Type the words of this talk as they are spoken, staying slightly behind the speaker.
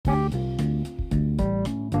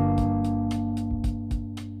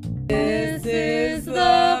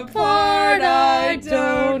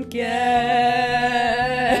Computer.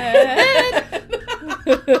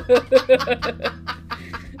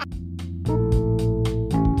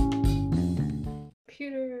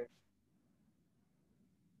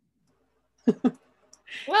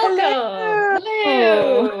 Welcome.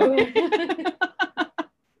 Hello.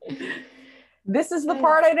 This is the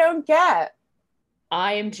part I don't get.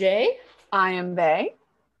 I am Jay. I am Vay.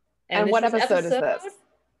 And what episode is this?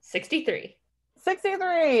 63.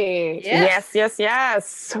 63. Yes.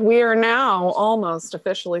 Yes. We are now almost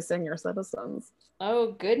officially senior citizens.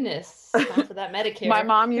 Oh, goodness. Time for that Medicare. My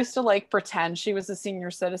mom used to like pretend she was a senior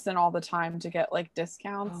citizen all the time to get like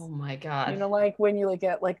discounts. Oh my God. You know, like when you like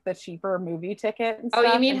get like the cheaper movie ticket and stuff.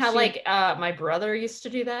 Oh, you mean how like my brother used to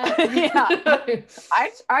do that? Yeah.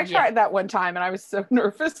 I tried that one time and I was so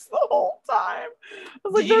nervous the whole time. I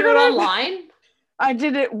was like, did you do it online? I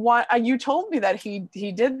did it one. You told me that he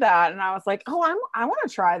did that, and I was like, oh, I want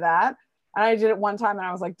to try that. And I did it one time, and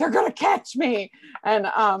I was like, they're gonna catch me, and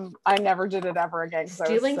I never did it ever again.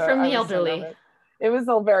 Stealing from the elderly. It was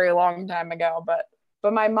a very long time ago, but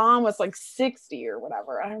my mom was like 60 or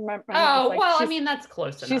whatever. I remember. Oh, like, well, I mean that's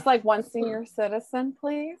close enough. She's like, one senior citizen,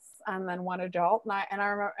 please, and then one adult. And I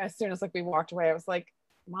remember as soon as like we walked away, I was like,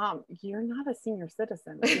 Mom, you're not a senior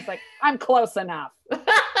citizen. She's like, I'm close enough.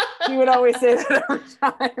 She would always say that every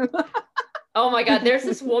time. Oh my God, there's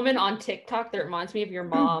this woman on TikTok that reminds me of your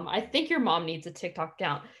mom. I think your mom needs a TikTok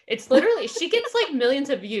account. It's literally, she gets like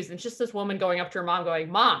millions of views, and it's just this woman going up to her mom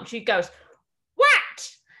going, Mom, she goes,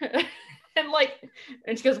 what?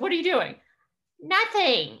 and she goes, what are you doing?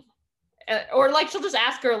 Nothing. Or like she'll just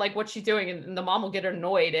ask her like what she's doing, and the mom will get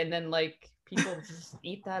annoyed, and then like people just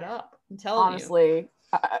eat that up. I'm telling you. Honestly.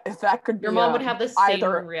 If that could be your mom would have the same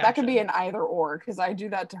reaction. That could be an either or, because I do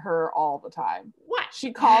that to her all the time. What?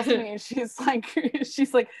 She calls me and she's like,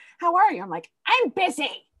 how are you? I'm like, I'm busy,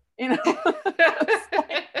 you know.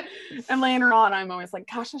 And later on I'm always like,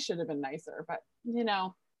 gosh, I should have been nicer, but you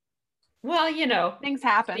know. Well, you know, things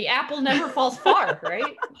happen. The apple never falls far,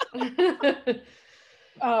 right?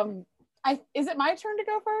 Is it my turn to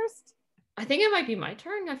go first? I think it might be my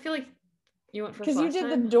turn. I feel like you went first because you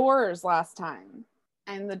did the doors last time.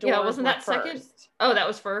 And the doors wasn't that first. Second? Oh, that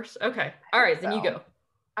was first? Okay. All right, then you go.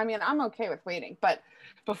 I mean, I'm okay with waiting, but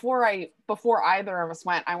before either of us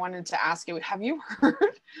went, I wanted to ask you, have you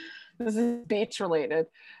heard, this is beach related,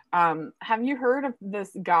 have you heard of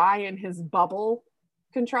this guy and his bubble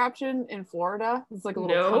contraption in Florida? It's like a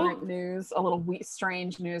little current news, a little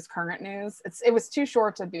strange news, current news. It was too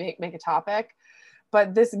short to make a topic,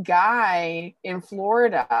 but this guy in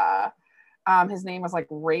Florida, his name was like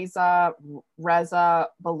Reza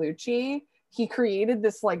Baluchi. He created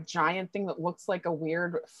this like giant thing that looks like a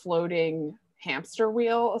weird floating hamster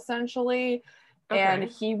wheel, essentially. Okay. And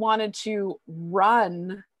he wanted to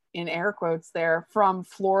run, in air quotes there, from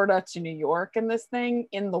Florida to New York in this thing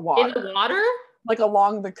in the water. In the water? Like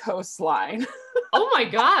along the coastline. Oh my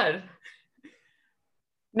God.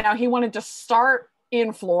 Now he wanted to start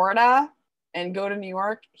in Florida and go to New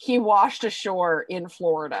York. He washed ashore in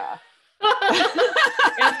Florida. I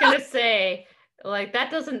was gonna say, like,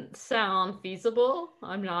 that doesn't sound feasible.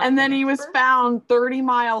 I'm not. And then he was found 30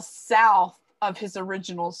 miles south of his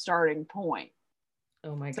original starting point.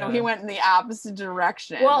 Oh my God. So he went in the opposite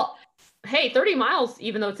direction. Well, hey, 30 miles,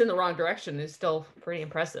 even though it's in the wrong direction, is still pretty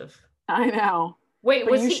impressive. I know. Wait,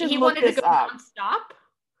 was he wanted to go nonstop?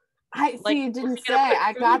 It didn't say.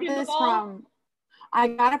 I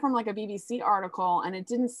got it from like a BBC article, and it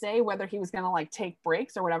didn't say whether he was going to like take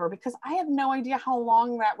breaks or whatever, because I have no idea how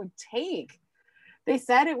long that would take. They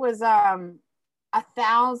said it was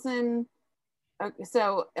 1,000.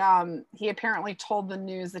 So he apparently told the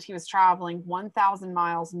news that he was traveling 1,000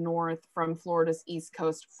 miles north from Florida's East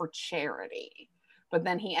Coast for charity, but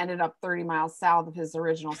then he ended up 30 miles south of his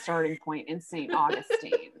original starting point in St.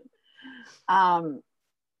 Augustine.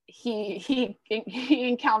 He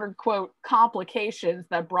encountered, quote, complications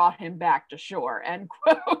that brought him back to shore, end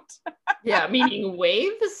quote. Yeah, meaning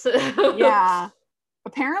waves? Yeah.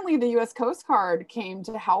 Apparently the U.S. Coast Guard came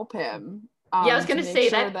to help him. I was going to say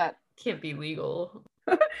that can't be legal.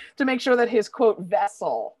 To make sure that his, quote,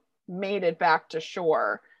 vessel made it back to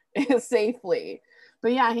shore safely.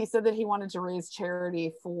 But yeah, he said that he wanted to raise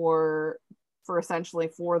charity for essentially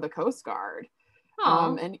for the Coast Guard.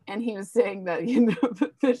 And he was saying that, you know,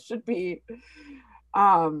 that this should be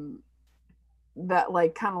that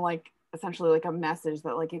like kind of like essentially like a message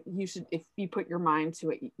that like if you put your mind to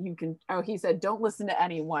it, you can. Oh, he said, don't listen to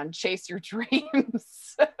anyone, chase your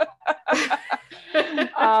dreams.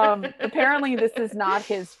 Apparently this is not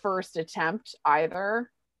his first attempt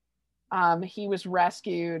either. He was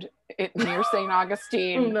rescued near St.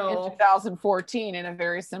 Augustine in No. 2014 in a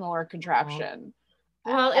very similar contraption.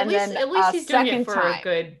 Well, And then at least a he's doing it second for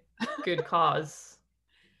time. a good cause.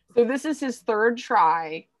 So this is his third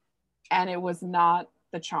try, and it was not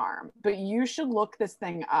the charm. But you should look this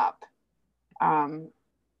thing up.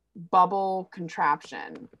 Bubble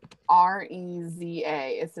contraption,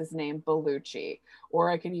 Reza is his name, Bellucci.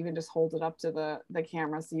 Or I can even just hold it up to the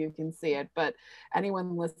camera so you can see it. But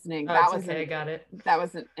anyone listening, I got it. That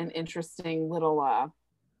was an interesting little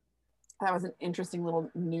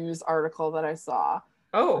news article that I saw.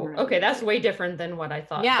 Oh, okay, that's way different than what I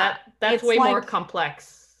thought. Yeah, that's way more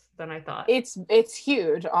complex than I thought. It's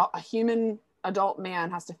huge. A human adult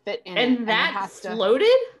man has to fit in and it, that's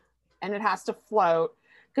floated, and it has to float.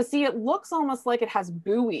 Because see, it looks almost like it has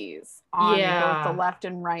buoys on both the left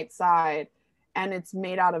and right side, and it's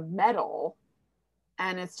made out of metal,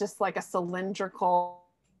 and it's just like a cylindrical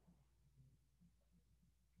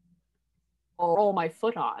roll my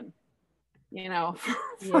foot on,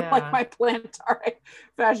 for like my plantar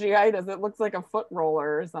fasciitis. It looks like a foot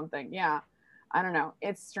roller or something. Yeah, I don't know.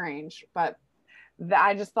 It's strange, but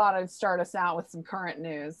I just thought I'd start us out with some current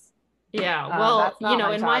news. Yeah, well, that's not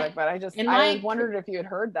my topic, but I wondered if you had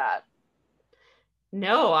heard that.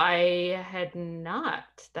 No, I had not.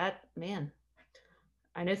 That, man,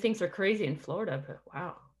 I know things are crazy in Florida, but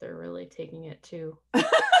wow, they're really taking it too.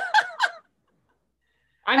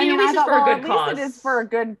 I mean, at least it's for a good cause. At least it is for a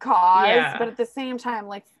good cause, yeah. But at the same time,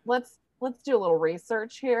 like, let's do a little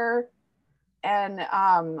research here. And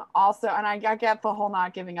also, and I get the whole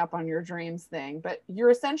not giving up on your dreams thing, but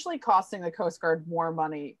you're essentially costing the Coast Guard more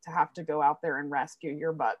money to have to go out there and rescue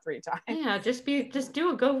your butt 3 times. Yeah, just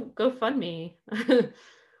do a GoFundMe.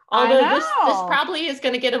 Although this probably is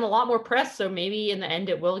going to get him a lot more press, so maybe in the end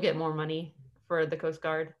it will get more money for the Coast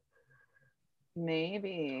Guard.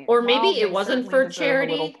 Maybe. Or maybe it wasn't for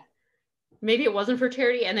charity. Maybe it wasn't for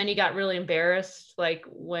charity, and then he got really embarrassed, like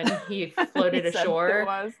when he floated ashore. It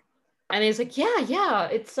was. And he's like, yeah,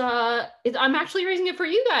 it's I'm actually raising it for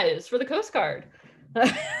you guys, for the Coast Guard.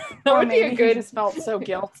 That would be a good. He just felt so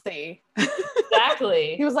guilty.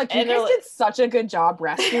 Exactly. He was like, you guys did such a good job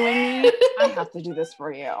rescuing me. I have to do this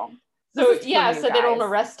for you. So yeah, so they don't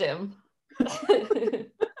arrest him.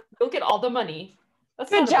 You'll get all the money.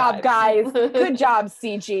 Good job, guys. Good job,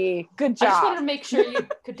 CG. Good job. I just wanted to make sure you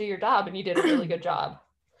could do your job, and you did a really good job.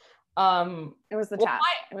 It was the test.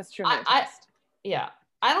 It was truly a test. Yeah.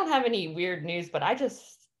 I don't have any weird news, but I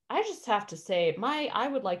just have to say I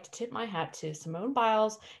would like to tip my hat to Simone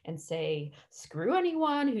Biles and say, screw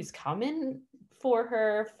anyone who's coming for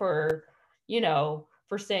her for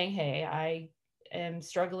saying, hey, I am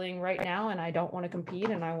struggling right now and I don't want to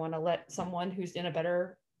compete and I want to let someone who's in a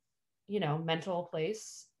better, mental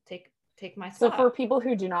place take my spot. So for people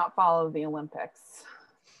who do not follow the Olympics,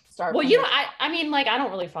 I mean, like, I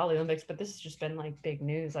don't really follow the Olympics, but this has just been like big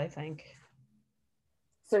news, I think.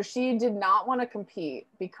 So she did not want to compete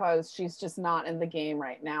because she's just not in the game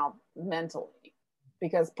right now mentally,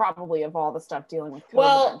 because probably of all the stuff dealing with COVID.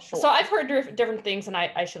 Well, so I've heard different things, and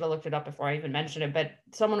I should have looked it up before I even mentioned it, but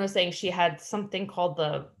someone was saying she had something called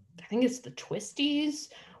I think it's the twisties,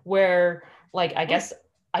 where like, I guess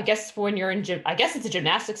when you're in gym, I guess it's a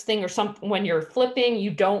gymnastics thing or something, when you're flipping,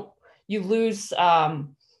 you lose,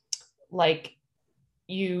 like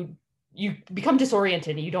you become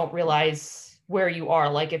disoriented and you don't realize where you are,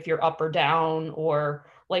 like if you're up or down, or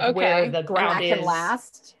like where the ground is. Can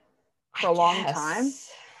last for a long time.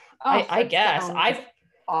 I guess I've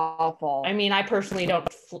awful. I mean, I personally don't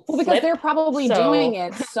flip, because they're probably doing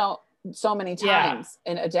it so many times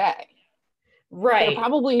in a day. Right. They're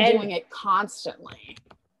probably doing it constantly.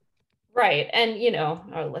 Right. And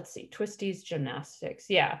let's see, twisties gymnastics.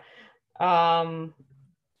 Yeah.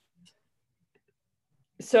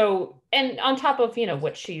 So, and on top of,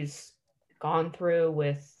 what she's gone through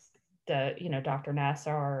with the, Dr.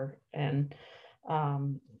 Nassar and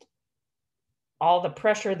all the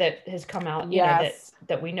pressure that has come out,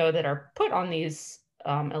 that we know that are put on these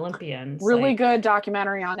Olympians. Really good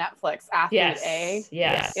documentary on Netflix, Athlete A.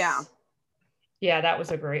 Yes. Yeah. Yeah, that was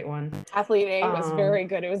a great one. Athlete A was very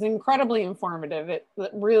good. It was incredibly informative. It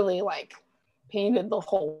really painted the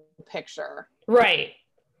whole picture. Right.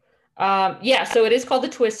 So it is called the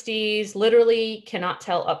twisties. Literally cannot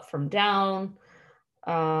tell up from down.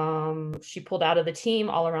 She pulled out of the team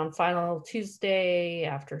all around final Tuesday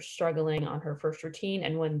after struggling on her first routine,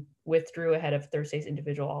 and withdrew ahead of Thursday's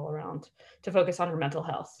individual all around to focus on her mental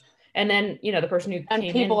health. And then, the person who came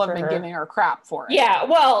in, people have been giving her crap for it. Yeah,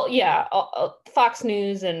 well, yeah, Fox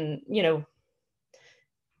News and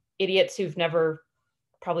idiots who've never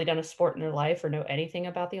probably done a sport in their life or know anything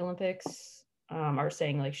about the Olympics, are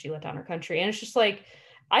saying like she let down her country. And it's just like,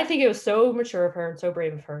 I think it was so mature of her and so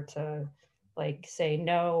brave of her to like say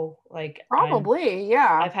no, like Probably,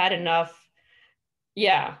 yeah. I've had enough.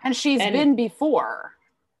 Yeah. And she's And been before.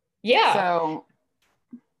 yeah. So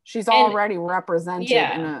she's And already represented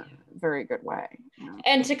in a very good way. Yeah.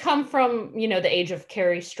 And to come from, you know, the age of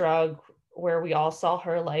Carrie Strug, where we all saw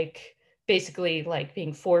her like basically like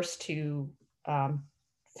being forced to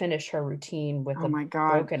finish her routine with Oh my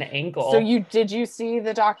God. broken ankle. So did you see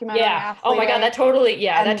the documentary? Yeah. Oh my God, that totally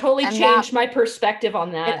changed my perspective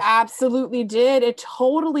on that. It absolutely did. It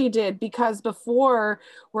totally did, because before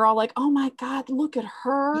we're all like, oh my God, look at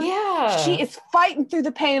her. Yeah. She is fighting through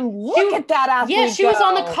the pain. Look at that athlete. Yeah, she was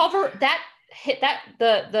on the cover.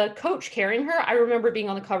 The coach carrying her, I remember being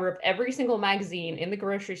on the cover of every single magazine in the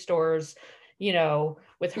grocery stores, you know,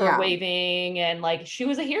 with her waving, and like she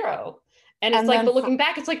was a hero. And it's like, but looking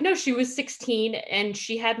back, it's like, no, she was 16 and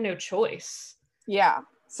she had no choice. Yeah.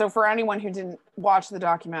 So for anyone who didn't watch the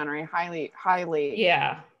documentary, highly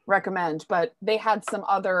recommend. But they had some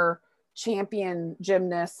other champion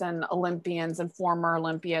gymnasts and Olympians and former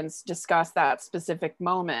Olympians discuss that specific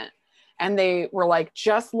moment. And they were like,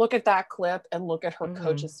 just look at that clip and look at her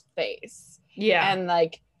coach's face. Yeah.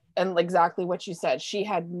 And exactly what you said. She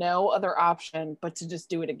had no other option but to just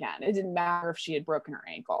do it again. It didn't matter if she had broken her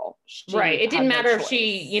ankle. It didn't matter if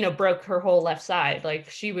she, you know, broke her whole left side. Like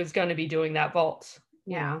she was going to be doing that vault.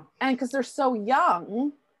 Yeah. And because they're so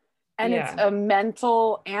young, and it's a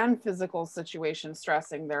mental and physical situation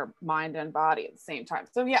stressing their mind and body at the same time.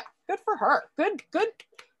 So yeah, good for her. Good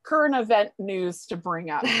current event news to bring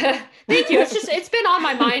up. Thank you. It's been on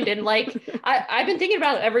my mind, and like I've been thinking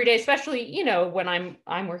about it every day, especially, you know, when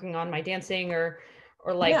I'm working on my dancing or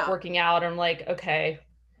like working out. I'm like, okay,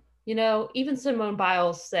 you know, even Simone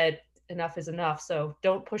Biles said enough is enough, so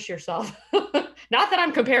don't push yourself. Not that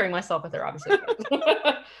I'm comparing myself with her, obviously.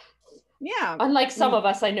 Yeah. Unlike some of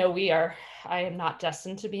us, I know I am not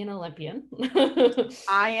destined to be an Olympian.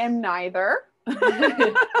 I am neither.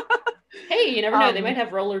 Hey, you never know. They might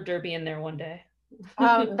have roller derby in there one day.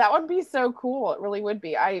 That would be so cool. It really would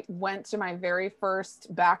be. I went to my very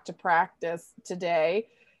first back to practice today,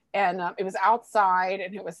 and it was outside,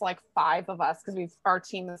 and it was like 5 of us because our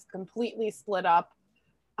team is completely split up.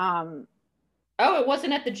 Oh, it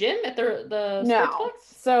wasn't at the gym at the no. Sportsplex?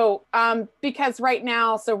 So because right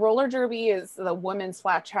now, so roller derby is the Women's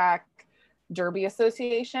Flat Track Derby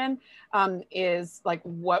Association, is like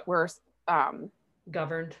what we're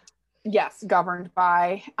governed. Yes, governed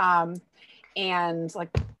by. And like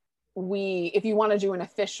if you want to do an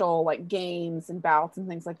official like games and bouts and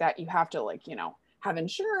things like that, you have to like, you know, have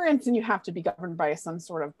insurance, and you have to be governed by some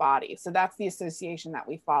sort of body. So that's the association that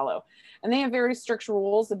we follow. And they have very strict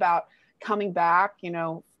rules about coming back, you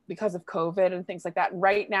know, because of COVID and things like that.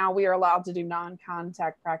 Right now we are allowed to do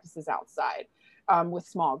non-contact practices outside with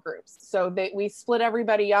small groups. So we split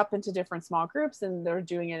everybody up into different small groups, and they're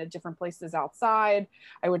doing it at different places outside.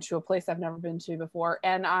 I went to a place I've never been to before,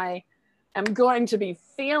 and I am going to be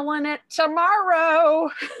feeling it tomorrow.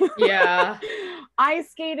 Yeah. I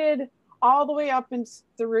skated all the way up and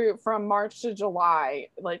through from March to July,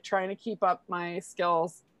 like trying to keep up my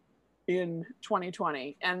skills in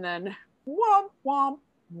 2020, and then womp womp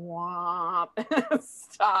womp.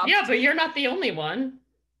 Stop. Yeah, but you're not the only one.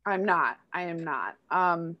 I am not.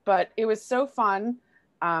 But it was so fun.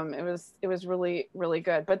 It was really, really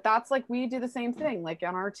good. But that's like, we do the same thing, like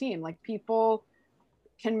on our team, like people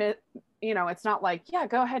can, you know, it's not like, yeah,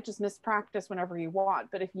 go ahead, just miss practice whenever you want.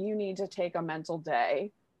 But if you need to take a mental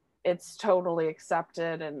day, it's totally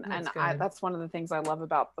accepted. And that's one of the things I love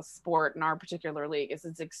about the sport in our particular league is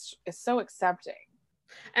it's so accepting.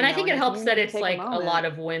 And I think it helps that it's like a lot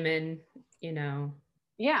of women, you know.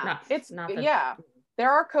 Yeah, there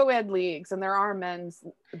are co-ed leagues and there are men's.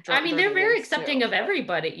 I mean, they're very accepting of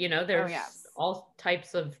everybody, you know, there's all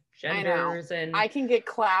types of genders. And I can get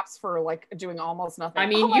claps for like doing almost nothing. I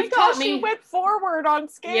mean, you've taught me. She went forward on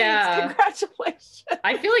skates. Yeah. Congratulations.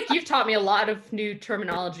 I feel like you've taught me a lot of new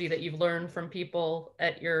terminology that you've learned from people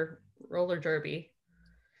at your roller derby.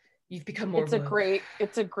 You've become more. It's a great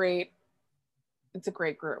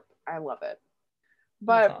group. I love it.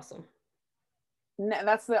 But that's awesome.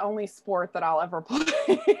 That's the only sport that I'll ever play.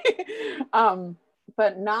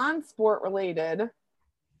 But non-sport related,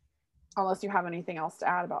 unless you have anything else to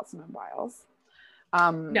add about Simone Biles.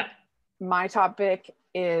 No. My topic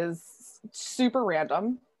is super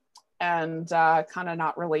random and kind of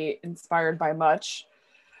not really inspired by much.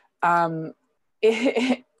 I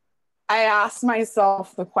asked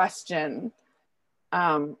myself the question,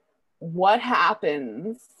 what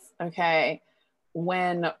happens, okay,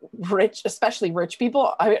 when rich, especially rich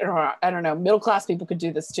people, I don't know, middle class people could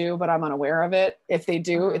do this too, but I'm unaware of it. If they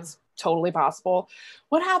do, it's totally possible.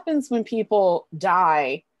 What happens when people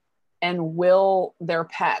die and will their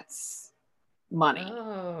pets money?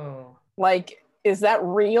 Oh. Like, is that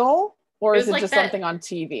real? Or is it like just that, something on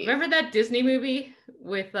TV? Remember that Disney movie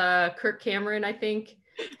with Kirk Cameron, I think?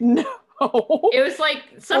 No. It was like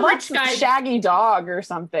some rich guy. Shaggy Dog or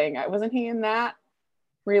something. Wasn't he in that?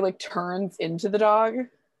 Where he like turns into the dog?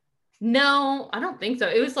 No, I don't think so.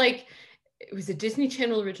 It was a Disney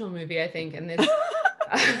Channel original movie, I think. And this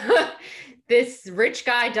this rich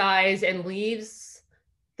guy dies and leaves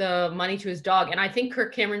the money to his dog. And I think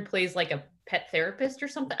Kirk Cameron plays like a pet therapist or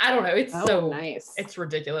something. I don't know. It's so nice. It's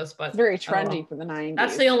ridiculous, but it's very trendy for the 90s.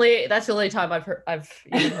 That's the only time I've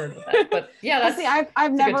even heard of that. But yeah, that's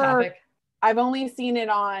I've never, a good topic. I've only seen it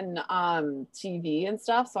on TV and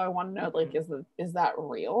stuff, so I want to know, like, is that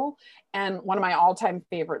real? And one of my all-time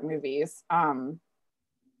favorite movies,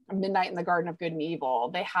 Midnight in the Garden of Good and Evil,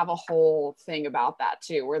 they have a whole thing about that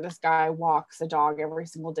too, where this guy walks a dog every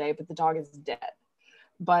single day, but the dog is dead.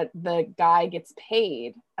 But the guy gets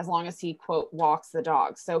paid as long as he, quote, walks the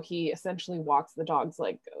dog. So he essentially walks the dog's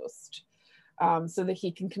like ghost. So that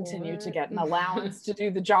he can continue to get an allowance to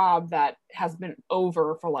do the job that has been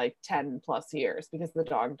over for like 10 plus years, because the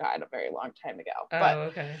dog died a very long time ago.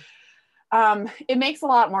 Okay. It makes a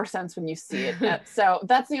lot more sense when you see it. So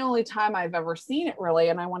that's the only time I've ever seen it, really.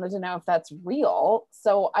 And I wanted to know if that's real.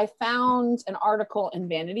 So I found an article in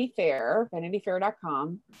Vanity Fair,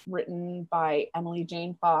 vanityfair.com, written by Emily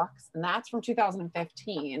Jane Fox, and that's from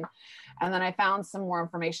 2015. And then I found some more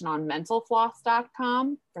information on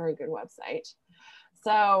mentalfloss.com, very good website.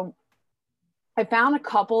 So I found a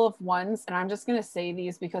couple of ones, and I'm just going to say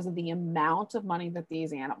these because of the amount of money that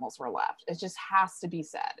these animals were left. It just has to be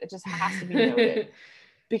said. It just has to be noted.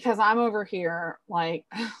 Because I'm over here like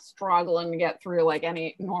struggling to get through like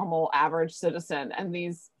any normal average citizen, and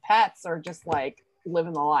these pets are just like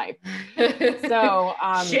living the life. So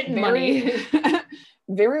money.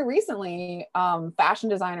 Very recently, fashion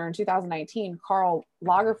designer in 2019, Karl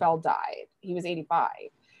Lagerfeld died. He was 85.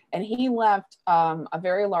 And he left a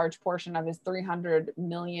very large portion of his $300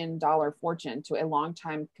 million fortune to a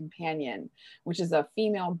longtime companion, which is a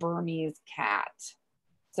female Burmese cat.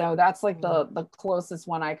 So that's like the closest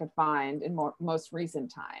one I could find in most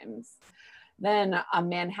recent times. Then a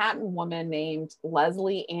Manhattan woman named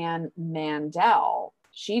Leslie Ann Mandel,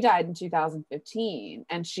 she died in 2015.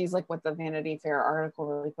 And she's like what the Vanity Fair article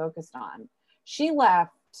really focused on. She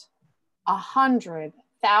left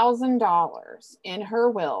 $100,000 in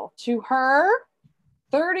her will to her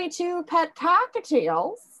 32 pet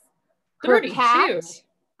cockatiels. 32. Cat,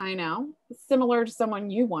 I know, similar to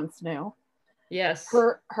someone you once knew. Yes.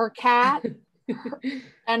 Her cat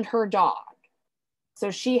and her dog.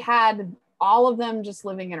 So she had all of them just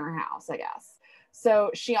living in her house, I guess.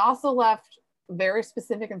 So she also left very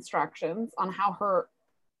specific instructions on how her,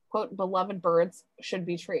 quote, beloved birds should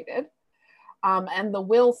be treated. And the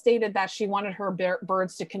will stated that she wanted her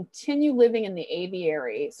birds to continue living in the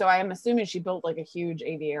aviary. So I am assuming she built like a huge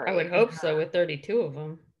aviary. I would hope so, with 32 of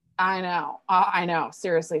them. I know.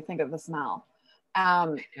 Seriously, think of the smell.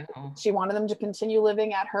 She wanted them to continue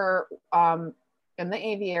living at her, in the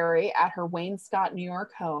aviary at her Wainscott, New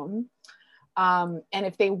York home. And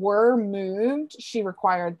if they were moved, she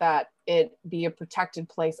required that it be a protected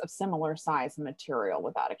place of similar size and material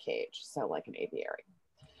without a cage. So like an aviary.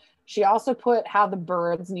 She also put how the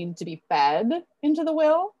birds needed to be fed into the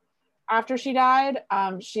will. After she died,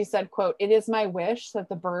 she said, quote, "It is my wish that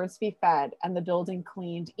the birds be fed and the building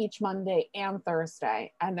cleaned each Monday and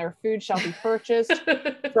Thursday, and their food shall be purchased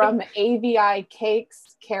from AVI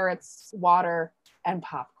cakes, carrots, water, and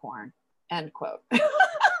popcorn," end quote.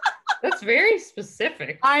 That's very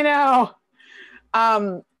specific. I know.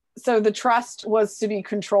 So the trust was to be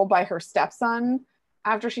controlled by her stepson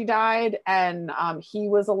after she died, and he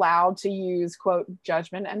was allowed to use, quote,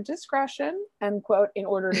 "judgment and discretion," end quote, in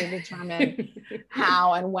order to determine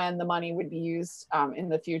how and when the money would be used in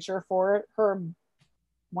the future for her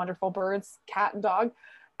wonderful birds, cat and dog.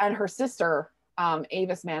 And her sister,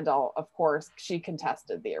 Avis Mandel, of course, she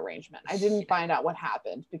contested the arrangement. I didn't find out what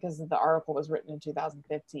happened because the article was written in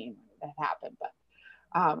 2015 when it happened, but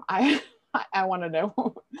I want to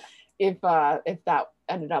know if that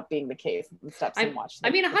ended up being the case. The stepson watched. I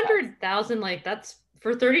mean, 100,000, like that's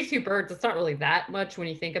for 32 birds. It's not really that much when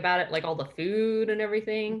you think about it, like all the food and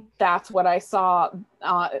everything. That's what I saw.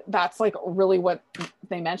 That's like really what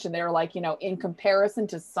they mentioned. They were like, in comparison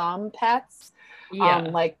to some pets,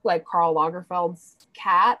 like Karl Lagerfeld's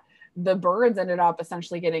cat, the birds ended up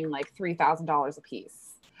essentially getting like $3,000 a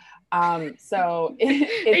piece. So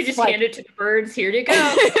they just like, hand it to the birds. Here you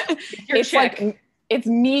go. Your it's check. like, it's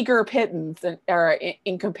meager pittance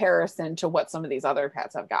in comparison to what some of these other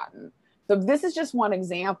pets have gotten. So this is just one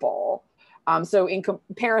example. So in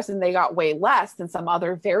comparison, they got way less than some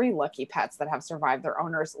other very lucky pets that have survived their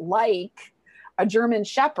owners, like a German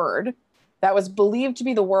Shepherd that was believed to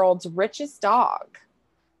be the world's richest dog.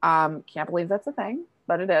 Can't believe that's a thing,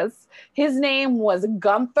 but it is. His name was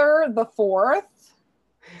Gunther the Fourth.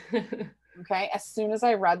 Okay. As soon as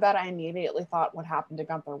I read that, I immediately thought, what happened to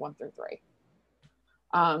Gunther 1 through 3?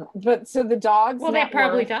 But so the dog's well, they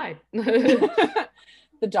probably died.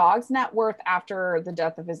 The dog's net worth after the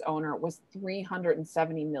death of his owner was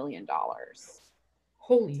 $370 million.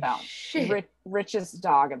 Holy shit. Richest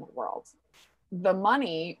dog in the world. The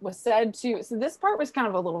money was said to, so this part was kind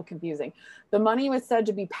of a little confusing. The money was said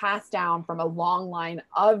to be passed down from a long line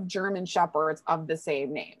of German Shepherds of the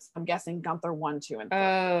same names. I'm guessing Gunther 1, 2, and 3.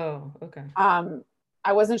 Oh, okay.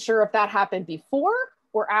 I wasn't sure if that happened before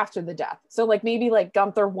or after the death. So like maybe like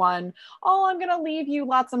Gunther 1, oh, I'm going to leave you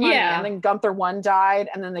lots of money. Yeah. And then Gunther 1 died,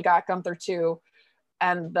 and then they got Gunther 2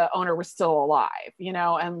 and the owner was still alive, you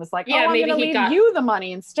know, and was like, yeah, oh, I'm going to leave you the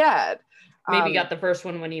money instead. Maybe got the first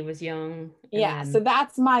one when he was young. Yeah. So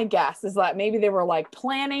that's my guess, is that maybe they were like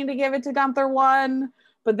planning to give it to Gunther 1,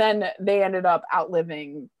 but then they ended up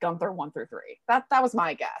outliving Gunther 1 through 3. That was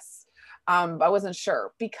my guess. I wasn't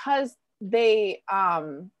sure because they,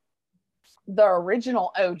 the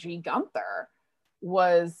original OG Gunther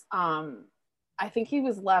was, I think he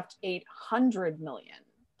was left $800 million.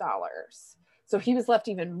 So he was left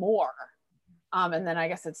even more. And then I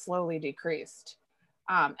guess it slowly decreased.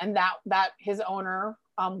 And that his owner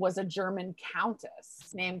was a German countess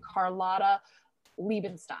named Carlotta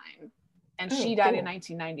Liebenstein. And she died in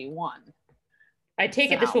 1991. I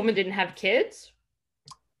take it this woman didn't have kids?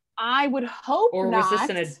 I would hope or not. Was this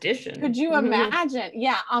an addition? Could you imagine?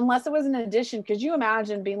 Yeah, unless it was an addition. Could you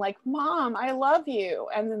imagine being like, Mom, I love you?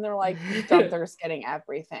 And then they're like, Gunther's getting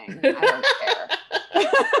everything. I don't care.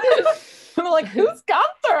 And they're like, who's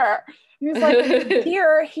Gunther? And he's like,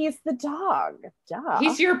 here, he's the dog. Duh.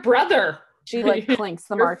 He's your brother. She like clinks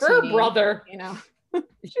the your martini. Fur brother. You know,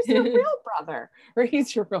 she's your real brother. Or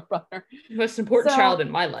he's your real brother. Most important child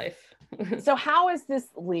in my life. So how is this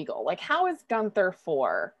legal? Like, how is Gunther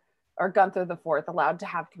 4 or Gunther the Fourth allowed to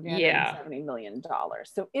have $370 million?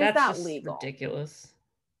 So is that legal? Ridiculous.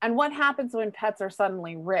 And what happens when pets are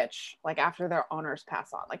suddenly rich, like after their owners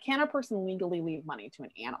pass on? Like, can a person legally leave money to an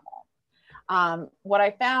animal? What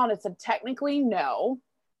I found, it said technically no.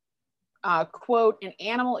 Quote, an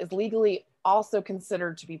animal is legally also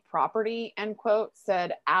considered to be property, end quote,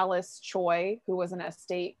 said Alice Choi, who was an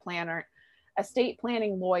estate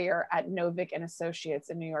planning lawyer at Novick and Associates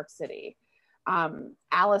in New York City.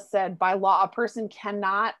 Alice said, by law, a person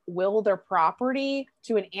cannot will their property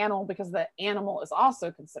to an animal because the animal is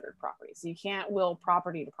also considered property. So you can't will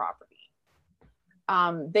property to property.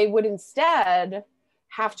 They would instead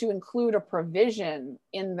have to include a provision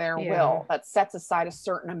in their will that sets aside a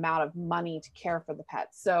certain amount of money to care for the pet.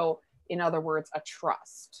 So in other words, a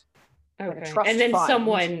trust. Okay. Like a trust and then fund.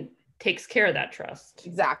 Someone takes care of that trust.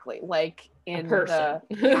 Exactly. Like in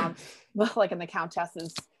like in the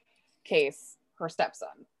Countess's case, her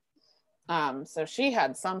stepson. So she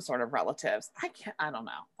had some sort of relatives. I don't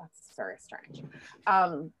know. That's very strange.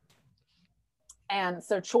 And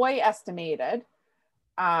so Choi estimated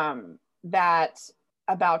that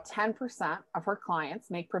about 10% of her clients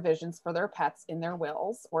make provisions for their pets in their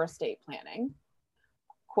wills or estate planning.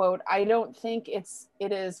 Quote, I don't think it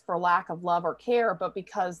is for lack of love or care, but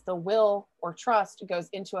because the will or trust goes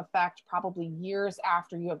into effect probably years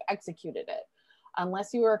after you have executed it,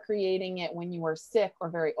 unless you are creating it when you are sick or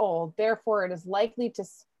very old. Therefore, it is likely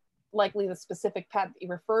the specific pet that you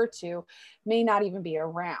refer to may not even be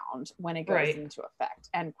around when it goes into effect,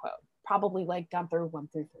 end quote. Probably like Gunther 1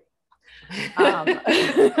 through 3.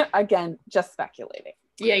 Again, just speculating.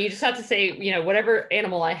 Yeah, you just have to say, whatever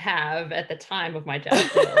animal I have at the time of my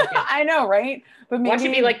death. I know, right? But maybe watch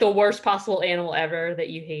it be like the worst possible animal ever that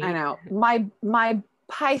you hate. I know. My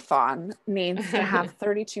python needs to have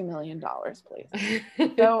 $32 million, please.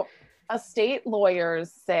 So estate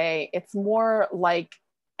lawyers say it's more like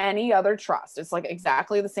any other trust. It's like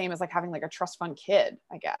exactly the same as like having like a trust fund kid,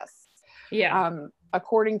 I guess. Yeah.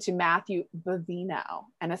 According to Matthew Bavino,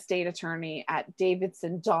 an estate attorney at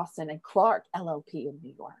Davidson, Dawson, and Clark LLP in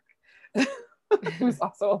New York, who's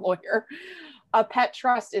also a lawyer, a pet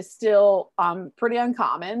trust is still pretty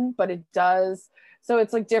uncommon, but it does. So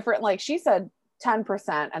it's like different. Like she said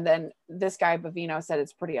 10%, and then this guy Bavino said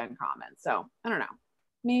it's pretty uncommon. So I don't know.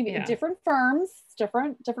 Maybe different firms,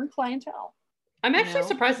 different clientele. I'm you actually know?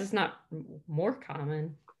 surprised it's not more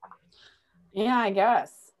common. Yeah, I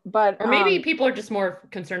guess. But Or maybe people are just more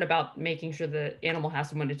concerned about making sure the animal has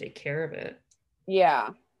someone to take care of it. yeah.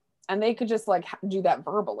 And they could just like do that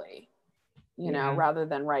verbally, Yeah. rather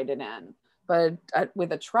than write it in. But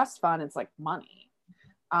with a trust fund, it's like money.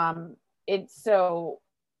 Um, it's so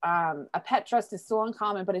a pet trust is still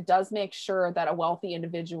uncommon, but it does make sure that a wealthy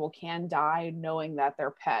individual can die knowing that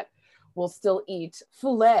their pet will still eat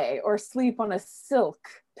filet or sleep on a silk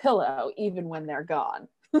pillow even when they're gone.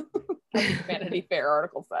 As the Vanity Fair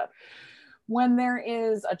article said. When there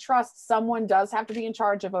is a trust, someone does have to be in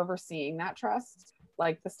charge of overseeing that trust,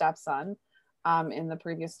 like the stepson in the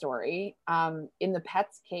previous story. In the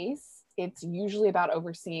pet's case, it's usually about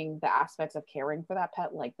overseeing the aspects of caring for that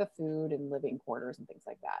pet, like the food and living quarters and things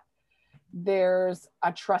like that. There's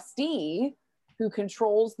a trustee who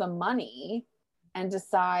controls the money and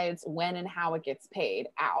decides when and how it gets paid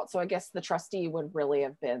out. So I guess the trustee would really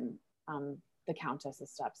have been the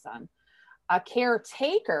countess's stepson. A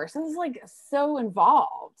caretaker, so this is like so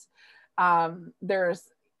involved. There's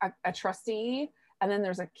a trustee, and then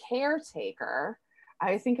there's a caretaker.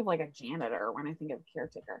 I think of like a janitor when I think of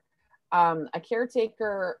caretaker. A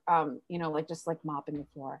caretaker, like just like mopping the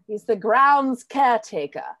floor. He's the grounds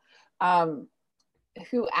caretaker,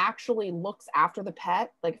 who actually looks after the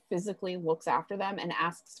pet, like physically looks after them and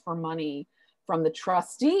asks for money from the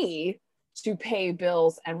trustee to pay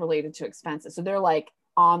bills and related to expenses. So they're like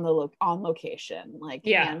on location, like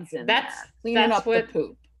hands in there, cleaning up the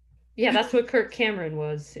poop. Yeah, that's what Kirk Cameron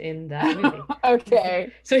was in that movie.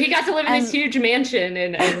 Okay. So he got to live in this huge mansion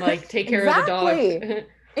and like take care of the dog.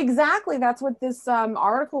 Exactly. That's what this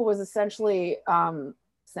article was essentially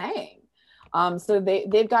saying. So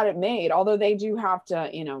they've got it made, although they do have to,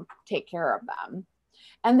 take care of them.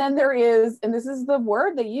 And then there is, and this is the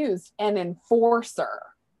word they used, an enforcer.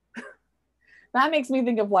 That makes me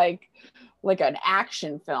think of like an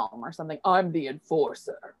action film or something. I'm the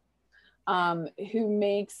enforcer. Who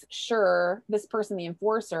makes sure, this person, the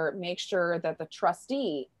enforcer, makes sure that the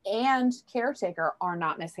trustee and caretaker are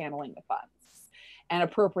not mishandling the funds and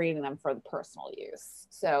appropriating them for the personal use.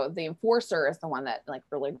 So the enforcer is the one that like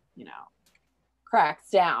really, cracks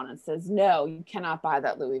down and says, no, you cannot buy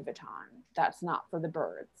that Louis Vuitton. That's not for the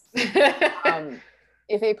birds.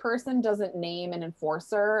 If a person doesn't name an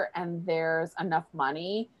enforcer and there's enough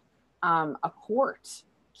money, a court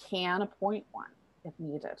can appoint one if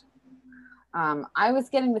needed. I was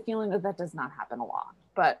getting the feeling that does not happen a lot,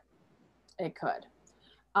 but it could.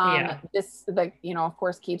 This, of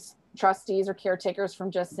course, keeps trustees or caretakers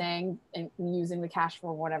from just saying and using the cash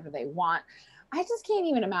for whatever they want. I just can't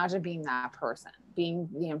even imagine being that person, being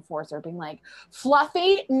the enforcer, being like,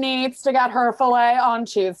 Fluffy needs to get her filet on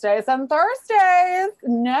Tuesdays and Thursdays.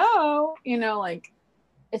 No,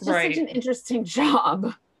 it's just such an interesting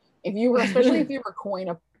job. Especially if you were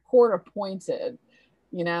court appointed,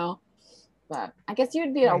 but I guess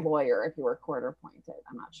you'd be a lawyer if you were court appointed.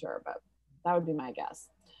 I'm not sure, but that would be my guess.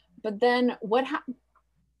 But then what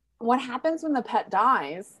happens when the pet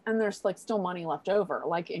dies and there's like still money left over,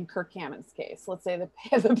 like in Kirk Cammon's case? Let's say the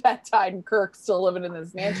pet died and Kirk's still living in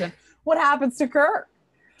this mansion. What happens to Kirk?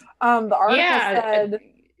 The article said,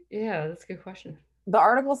 yeah, that's a good question. The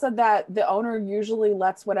article said that the owner usually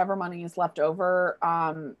lets whatever money is left over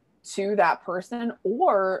to that person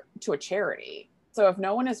or to a charity. So if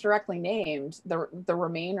no one is directly named, the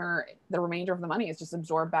remainder of the money is just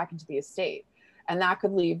absorbed back into the estate, and that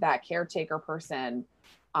could leave that caretaker person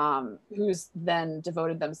who's then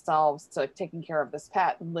devoted themselves to taking care of this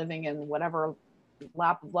pet, living in whatever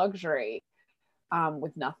lap of luxury,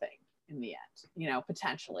 with nothing in the end,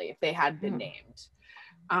 potentially, if they had been named,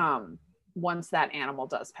 once that animal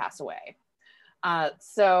does pass away.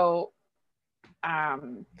 So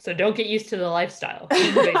don't get used to the lifestyle.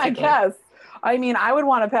 I guess. I mean, I would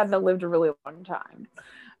want a pet that lived a really long time.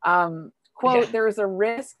 Quote, There is a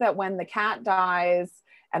risk that when the cat dies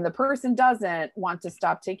and the person doesn't want to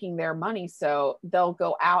stop taking their money, so they'll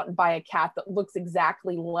go out and buy a cat that looks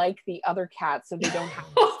exactly like the other cat so they don't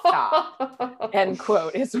have to stop. End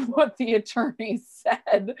quote, is what the attorney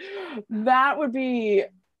said. That would be,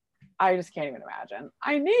 I just can't even imagine.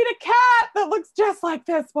 I need a cat that looks just like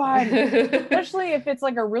this one. Especially if it's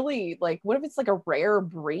like a really, what if it's like a rare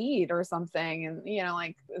breed or something, and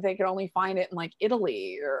like they could only find it in like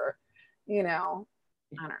Italy or, I don't know.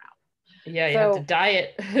 Yeah, you have to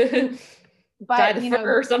dye it. But dye the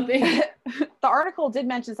fur or something. The article did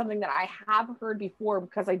mention something that I have heard before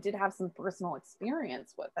because I did have some personal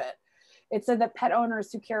experience with it. It said that pet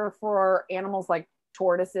owners who care for animals like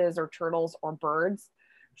tortoises or turtles or birds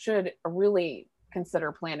should really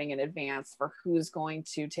consider planning in advance for who's going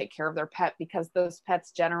to take care of their pet, because those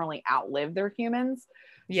pets generally outlive their humans.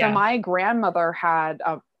 So my grandmother had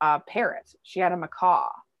a parrot. She had a macaw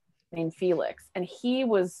named Felix, and he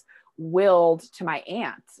was willed to my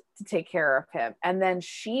aunt to take care of him. And then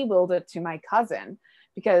she willed it to my cousin,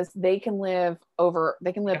 because they can live up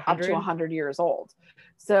to 100 years old.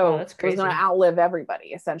 So it was going to outlive everybody,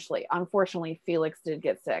 essentially. Unfortunately, Felix did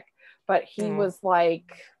get sick, but he was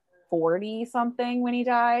like 40 something when he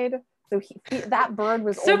died. So that bird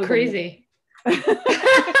was so crazy.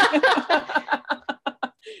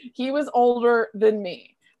 He was older than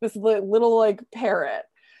me. This little like parrot.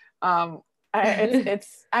 I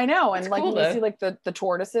know. And like, cool, you see like the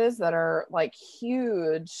tortoises that are like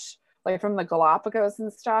huge, like from the Galapagos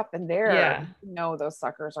and stuff, and those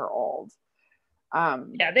suckers are old.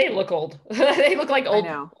 They look old. They look like old. I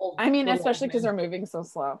know. I mean, especially because they're moving so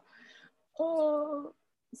slow.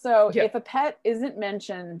 So if a pet isn't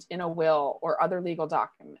mentioned in a will or other legal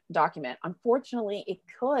document, unfortunately, it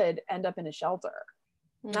could end up in a shelter.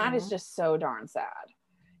 That is just so darn sad.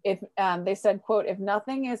 If they said, quote, if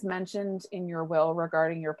nothing is mentioned in your will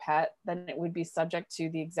regarding your pet, then it would be subject to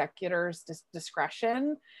the executor's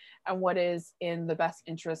discretion and what is in the best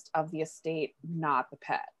interest of the estate, not the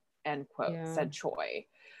pet, end quote, said Choi.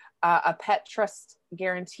 A pet trust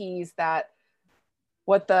guarantees that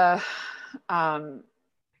what the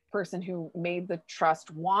person who made the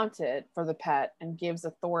trust wanted for the pet, and gives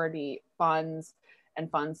authority, funds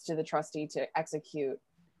to the trustee to execute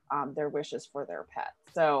their wishes for their pet.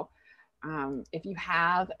 So if you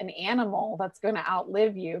have an animal that's going to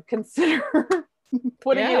outlive you, consider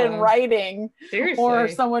putting it in writing. Seriously. Or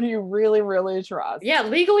someone you really, really trust. Yeah,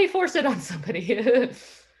 legally force it on somebody.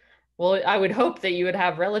 Well, I would hope that you would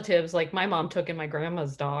have relatives, like my mom took in my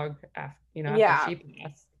grandma's dog after she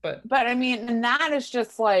passed. But I mean, and that is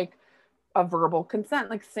just like a verbal consent,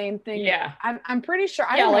 like same thing. Yeah. I'm pretty sure.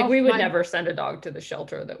 We would never send a dog to the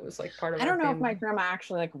shelter that was like part of I don't know if my grandma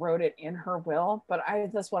actually like wrote it in her will, but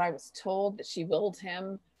that's what I was told, that she willed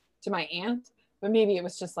him to my aunt, but maybe it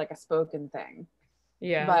was just like a spoken thing.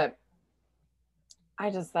 Yeah. But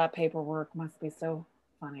that paperwork must be so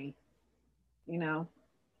funny.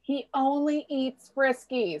 He only eats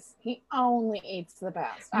Friskies. He only eats the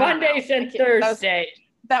best. Mondays and Thursdays.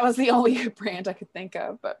 That was the only brand I could think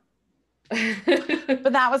of, but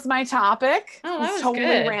that was my topic. Oh, that was totally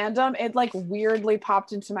good. Random. It like weirdly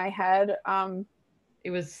popped into my head. It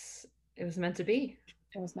was meant to be.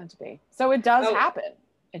 It was meant to be. So it does happen.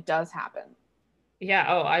 It does happen. Yeah.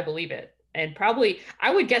 Oh, I believe it. And probably,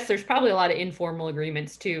 I would guess there's probably a lot of informal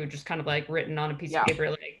agreements too, just kind of like written on a piece of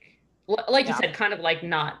paper, like you said, kind of like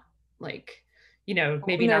not like,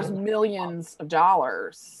 maybe there's millions of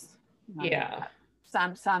dollars. Yeah.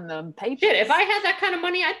 Sign them papers. Shit, if I had that kind of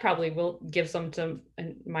money, I'd probably will give some to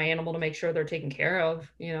my animal to make sure they're taken care of.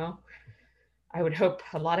 I would hope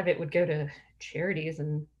a lot of it would go to charities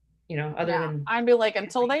and, other than. I'd be like,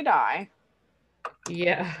 until they die.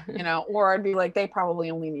 Yeah. Or I'd be like, they probably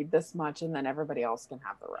only need this much, and then everybody else can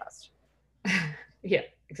have the rest. Yeah,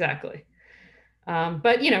 exactly.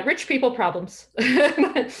 But rich people problems.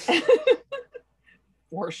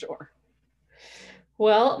 For sure.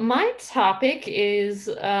 Well, my topic is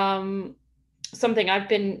something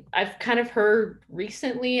I've kind of heard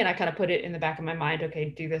recently, and I kind of put it in the back of my mind. Okay,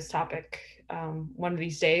 do this topic one of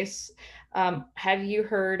these days. Have you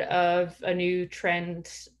heard of a new trend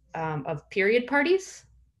of period parties?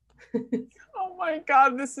 Oh my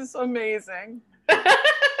God, this is amazing.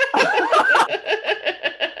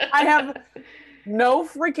 I have no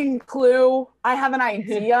freaking clue. I have an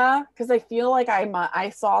idea because I feel like I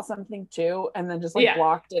saw something too, and then just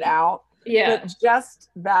blocked it out. Yeah. But just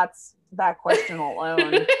that question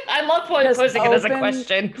alone. I love posing it as a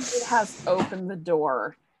question. It has opened the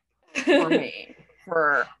door for me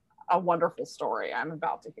for a wonderful story I'm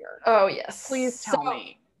about to hear. Oh yes. Please tell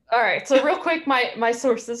me. All right. So real quick, my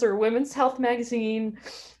sources are Women's Health Magazine,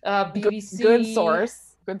 BBC. Good source.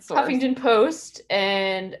 Huffington Post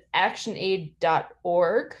and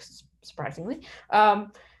actionaid.org, surprisingly.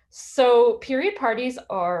 So period parties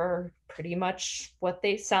are pretty much what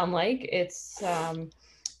they sound like. It's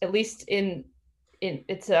at least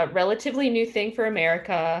it's a relatively new thing for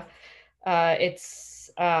America.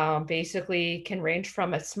 It's basically can range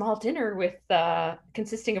from a small dinner with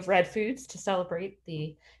consisting of red foods to celebrate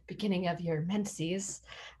the beginning of your menses.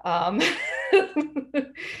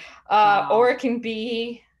 Or it can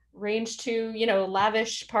be range to,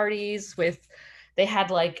 lavish parties with, they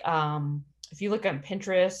had like, if you look on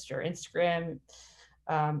Pinterest or Instagram,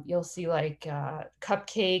 You'll see like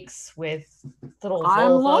cupcakes with little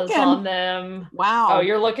I'm vulvas looking. on them. Oh, Wow.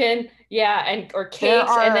 you're looking? Yeah, and or There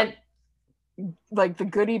cakes, and are then like the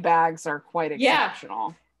goodie bags are quite yeah,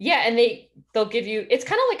 exceptional. yeah, and they'll give you, it's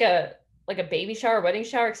kind of like a baby shower, wedding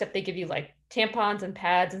shower, except they give you like tampons and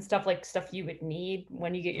pads and stuff, like stuff you would need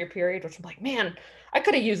when you get your period, which I'm like, man, I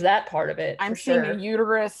could have used that part of it for I'm seeing a sure.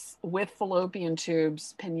 uterus with fallopian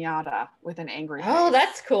tubes pinata with an angry Oh, face.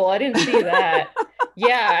 that's cool. I didn't see that.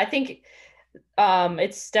 Yeah, I think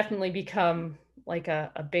it's definitely become like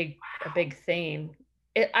a big thing.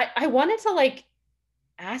 I wanted to like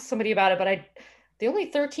ask somebody about it, but the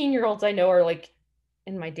only 13-year-olds I know are like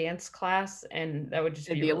in my dance class, and that would just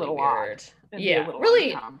It'd be be a really little odd. weird. It'd be a Yeah, little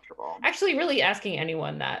really, uncomfortable. actually, really asking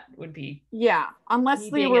anyone that would be Yeah, unless me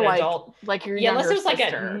they being were an adult. like your Yeah, unless younger it was like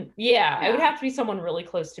sister. yeah, it would Yeah. have to be someone really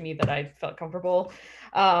close to me that I felt comfortable.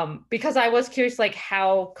 Because I was curious, like,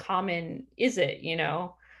 how common is it, you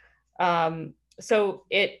know? So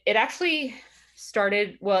it actually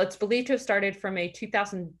started, well, it's believed to have started from a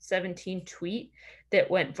 2017 tweet that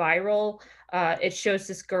went viral. It shows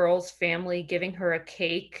this girl's family giving her a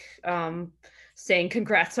cake, saying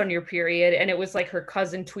congrats on your period, and it was like her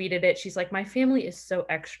cousin tweeted it. She's like, my family is so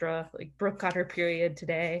extra, like Brooke got her period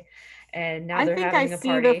today and now I they're think I having a see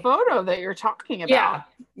the party. photo that you're talking about. Yeah,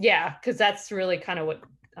 yeah, because that's really kind of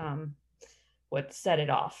what set it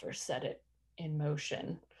off or set it in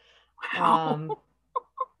motion. Wow. um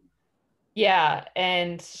yeah,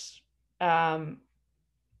 and um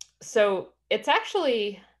so it's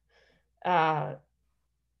actually uh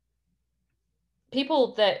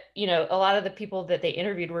people that, you know, a lot of the people that they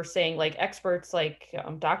interviewed were saying, like experts, like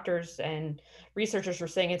doctors and researchers were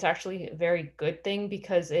saying it's actually a very good thing,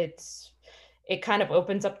 because it kind of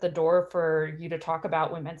opens up the door for you to talk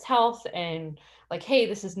about women's health, and like, hey,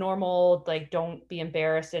 this is normal, like don't be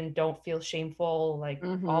embarrassed and don't feel shameful, like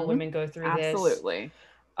all Mm-hmm. women go through this. Absolutely.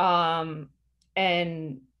 um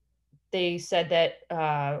and they said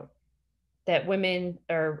that that women,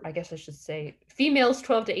 or I guess I should say females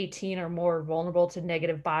 12 to 18, are more vulnerable to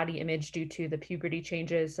negative body image due to the puberty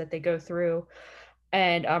changes that they go through.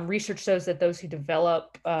 And research shows that those who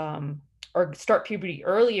develop or start puberty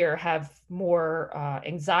earlier have more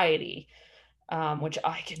anxiety, which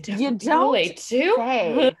I can You definitely don't relate to.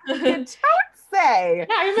 say. You don't say.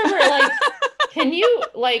 Yeah, I remember, like, can you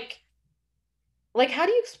like how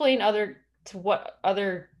do you explain to what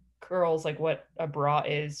other girls, like what a bra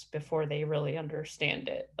is before they really understand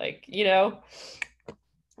it, like, you know,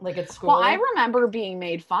 like at Well, I school? remember being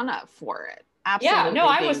made fun of for it. Yeah, no,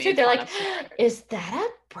 Absolutely I being was too. made They're fun like, of for it is that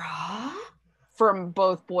a bra? from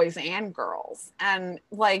both boys and girls. And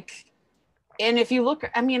like, and if you look,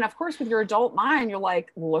 I mean, of course, with your adult mind, you're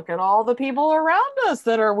like, look at all the people around us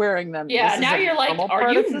that are wearing them. Yeah, This is now a you're like, normal are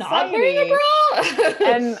part of you not wearing a society. bra?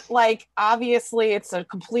 And like, obviously, it's a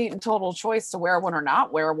complete and total choice to wear one or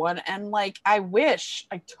not wear one. And like, I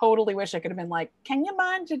totally wish I could have been like, can you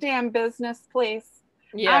mind your damn business, please?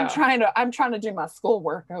 Yeah, I'm trying to do my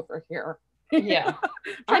schoolwork over here. yeah.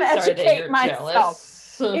 Trying I'm to sorry that educate you're myself.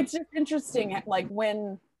 jealous. It's just interesting, like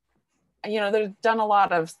when, you know, there's done a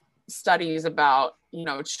lot of studies about, you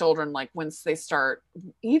know, children, like once they start,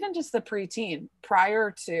 even just the preteen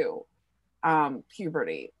prior to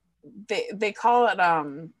puberty, they call it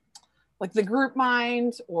like the group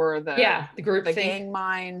mind or Yeah, the group the think. gang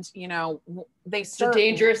mind. You know, they It's a start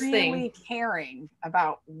dangerous thing. really caring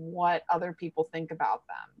about what other people think about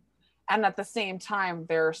them, and at the same time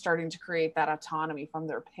they're starting to create that autonomy from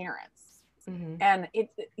their parents. Mm-hmm. And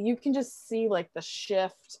you can just see like the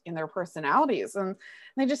shift in their personalities, and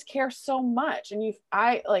they just care so much. And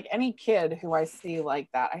I like any kid who I see like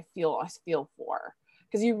that, I feel for,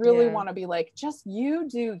 because you really Yeah. want to be like, just you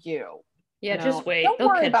do you. Yeah, You know, just wait. don't They'll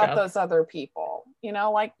worry catch about up. those other people. You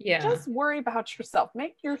know, like Yeah. just worry about yourself.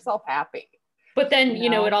 Make yourself happy. But then, You you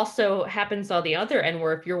know, it know, also happens on the other end,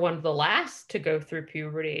 where if you're one of the last to go through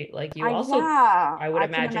puberty, like you also, yeah, I would I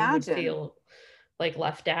can imagine, would imagine. feel like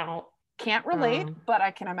left out. Can't relate, Um, but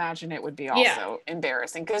I can imagine it would be yeah, also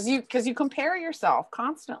embarrassing because you compare yourself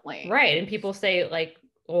constantly. right. And people say like,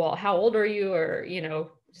 well, how old are you? Or, you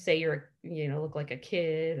know, say you're, you know, look like a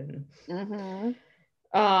kid. And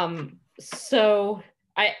Mm-hmm. so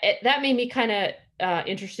that made me kind of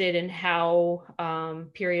interested in how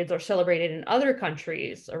periods are celebrated in other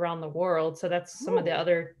countries around the world. So that's some of the Ooh.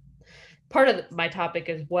 other part of my topic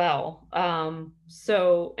as well.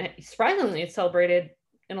 So surprisingly, it's celebrated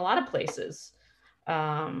in a lot of places,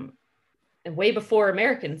 um, and way before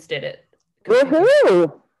Americans did it.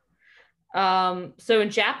 Woohoo! So in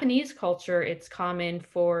Japanese culture, it's common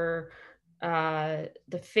for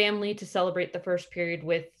the family to celebrate the first period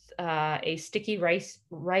with a sticky rice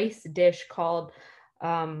dish called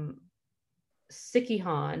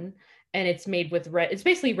sikihan, and it's made with red. It's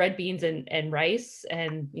basically red beans and rice,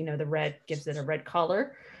 and the red gives it a red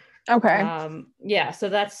color. Okay. Yeah, so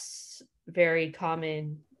that's very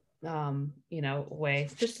common. Way,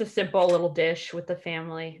 just a simple little dish with the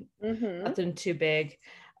family, nothing too big.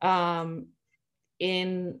 In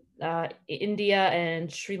India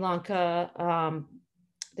and Sri Lanka,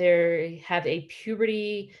 they have a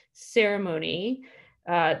puberty ceremony.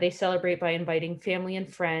 They celebrate by inviting family and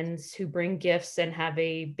friends who bring gifts and have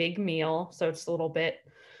a big meal. So it's a little bit,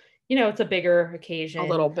 it's a bigger occasion. A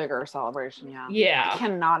little bigger celebration, yeah. Yeah. I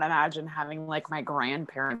cannot imagine having like my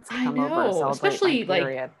grandparents come I over to know, celebrate especially my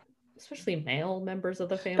period. especially male members of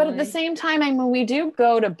the family. But at the same time, I mean, we do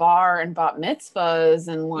go to bar and bat mitzvahs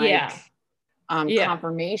and like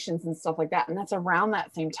confirmations and stuff like that, and that's around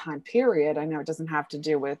that same time period. I know it doesn't have to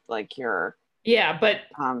do with like your but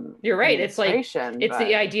you're right. It's like it's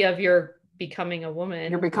the idea of you're becoming a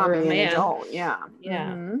woman. You're becoming an adult. Yeah.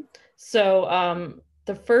 So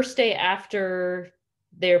the first day after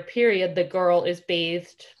their period, the girl is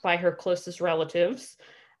bathed by her closest relatives.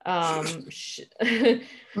 Nice.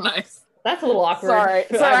 That's a little awkward.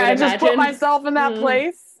 Sorry, I just put myself in that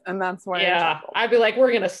place, and that's why. Yeah, I'd be like,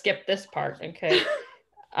 we're gonna skip this part, okay?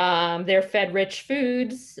 They're fed rich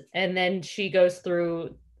foods, and then she goes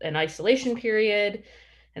through an isolation period,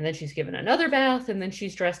 and then she's given another bath, and then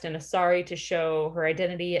she's dressed in a sari to show her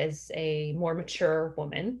identity as a more mature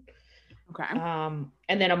woman. Okay.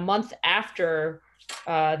 And then a month after,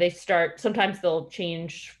 sometimes they'll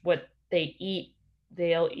change what they eat.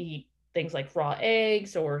 They'll eat things like raw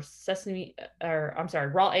eggs or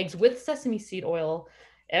raw eggs with sesame seed oil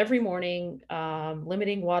every morning,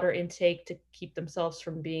 limiting water intake to keep themselves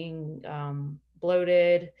from being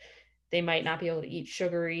bloated. They might not be able to eat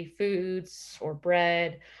sugary foods or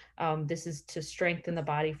bread. This is to strengthen the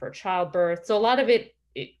body for childbirth. So a lot of it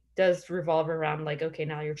does revolve around like, okay,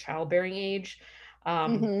 now you're childbearing age,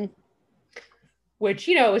 which,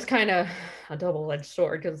 is kind of a double-edged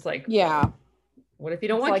sword, because like, what if you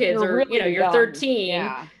don't want kids, or really you're 13?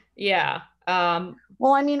 Yeah.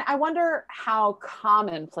 Well, I mean, I wonder how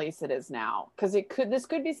commonplace it is now, because this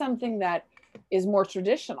could be something that is more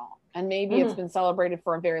traditional, and maybe it's been celebrated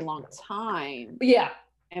for a very long time. Yeah.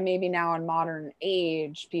 And maybe now in modern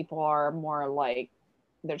age, people are more like,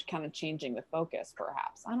 they're kind of changing the focus,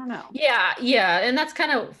 perhaps. I don't know. Yeah. And that's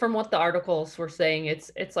kind of from what the articles were saying.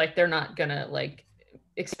 It's like they're not gonna like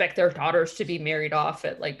expect their daughters to be married off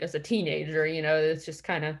at like as a teenager. It's just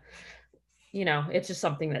kind of, it's just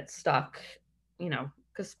something that's stuck,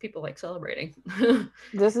 because people like celebrating.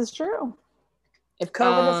 This is true. If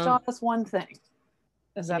COVID has taught us one thing,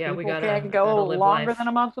 is that people can't go longer than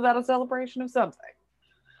a month without a celebration of something.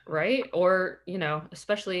 Right? Or,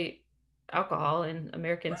 especially alcohol in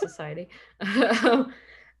American society. So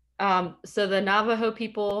the Navajo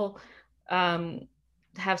people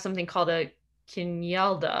have something called a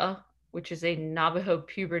Kinyalda, which is a Navajo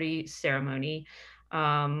puberty ceremony.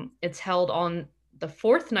 It's held on the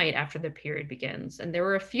fourth night after the period begins. And there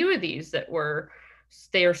were a few of these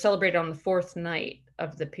they are celebrated on the fourth night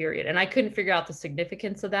of the period. And I couldn't figure out the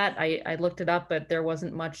significance of that. I looked it up, but there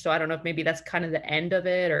wasn't much. So I don't know if maybe that's kind of the end of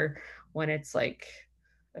it, or when it's like,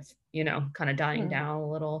 kind of dying down a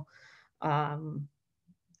little.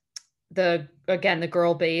 The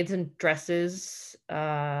girl bathes and dresses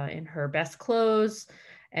in her best clothes,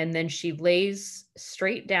 and then she lays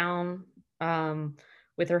straight down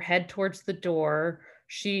with her head towards the door.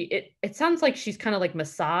 It sounds like she's kind of like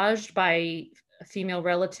massaged by a female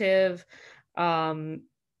relative. The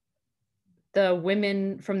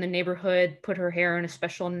women from the neighborhood put her hair in a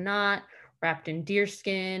special knot wrapped in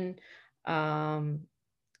deerskin.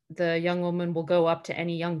 The young woman will go up to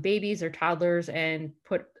any young babies or toddlers and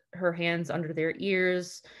put her hands under their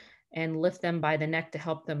ears and lift them by the neck to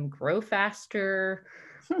help them grow faster.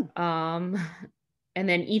 And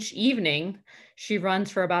then each evening she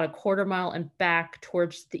runs for about a quarter mile and back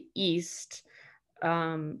towards the east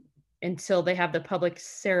until they have the public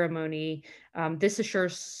ceremony. This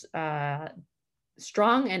assures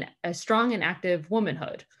strong and active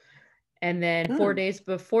womanhood. And then 4 days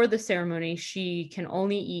before the ceremony, she can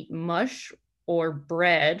only eat mush or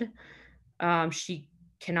bread. She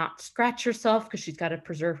cannot scratch herself because she's got to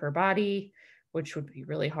preserve her body, which would be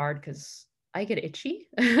really hard because I get itchy.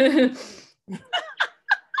 And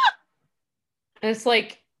it's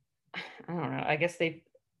like, I don't know. I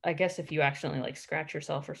guess if you accidentally like scratch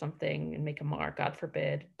yourself or something and make a mark, God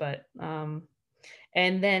forbid. But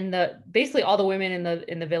and then basically all the women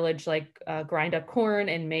in the village like grind up corn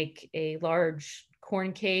and make a large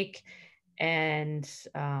corn cake, and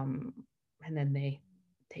then they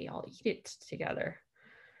all eat it together.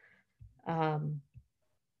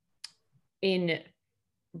 In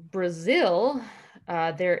Brazil,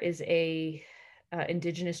 there is a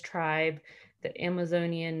indigenous tribe, the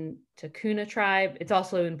Amazonian Tacuna tribe. It's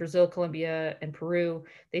also in Brazil, Colombia, and Peru.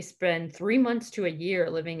 They spend 3 months to a year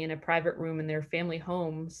living in a private room in their family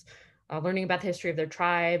homes, learning about the history of their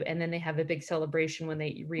tribe, and then they have a big celebration when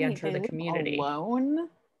they re-enter the community. Alone?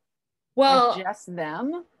 Well, like just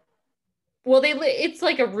them? Well, it's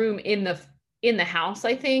like a room in the house,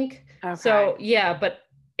 I think. Okay. So yeah, but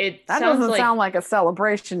that doesn't sound like a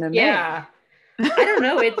celebration to me. Yeah. I don't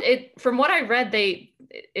know. It from what I read,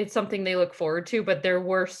 it's something they look forward to, but there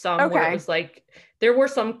were some where it was like there were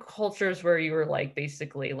some cultures where you were like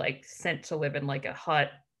basically like sent to live in like a hut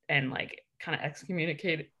and like kind of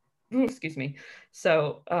excommunicated. Ooh, excuse me.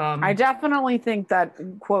 So I definitely think that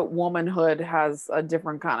quote womanhood has a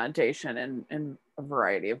different connotation in a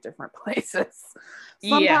variety of different places.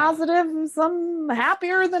 Some positive, some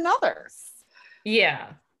happier than others.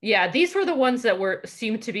 Yeah. These were the ones that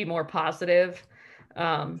seemed to be more positive.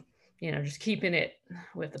 Just keeping it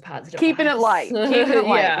with the positive. Keeping it light. Keeping it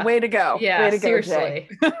light. Yeah. Way to go. Yeah, way to seriously.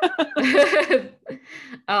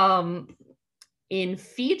 In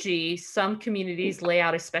Fiji, some communities lay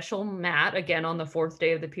out a special mat again on the 4th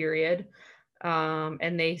day of the period. And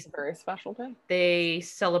very special day. They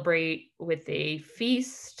celebrate with a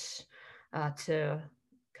feast to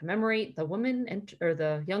commemorate the woman or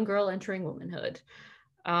the young girl entering womanhood.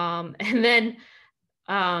 And then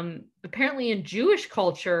apparently in Jewish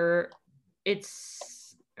culture,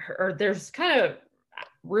 there's kind of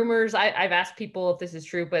rumors. I've asked people if this is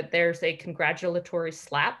true, but there's a congratulatory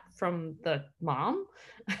slap from the mom.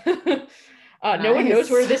 Nice. No one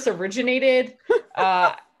knows where this originated.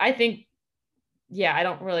 I think, I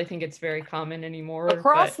don't really think it's very common anymore.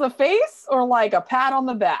 Across the face or like a pat on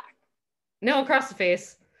the back? No, across the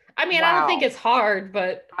face. I mean, wow. I don't think it's hard,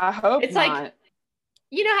 but I hope it's not. Like,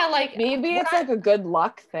 you know how like maybe it's like a good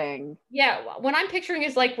luck thing. Yeah, what I'm picturing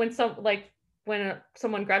is like when someone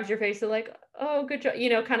grabs your face, they're like, "Oh, good job,"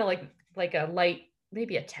 kind of like a light,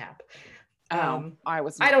 maybe a tap. I don't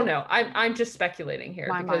know. I'm just speculating here.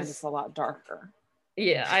 My mind is a lot darker.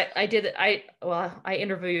 Yeah, I did it. I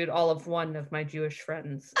interviewed all of one of my Jewish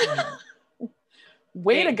friends.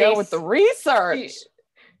 Way to go with the research.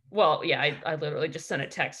 Well, yeah, I literally just sent a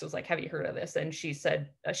text. I was like, "Have you heard of this?" And she said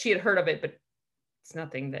she had heard of it, but it's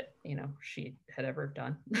nothing that she had ever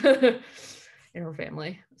done in her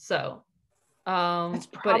family. So it's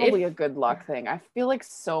probably a good luck thing. I feel like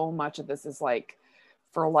so much of this is like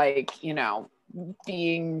for like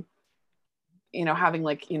being having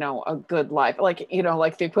like a good life, like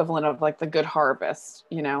like the equivalent of like the good harvest,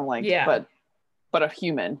 but a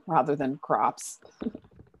human rather than crops.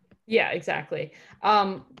 Yeah, exactly.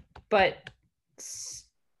 But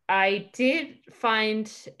I did find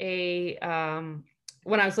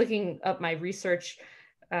when I was looking up my research,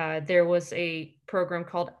 there was a program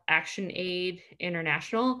called Action Aid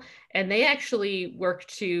International, and they actually work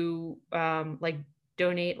to like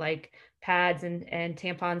donate like pads and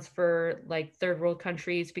tampons for like third world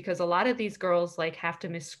countries, because a lot of these girls like have to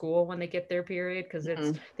miss school when they get their period because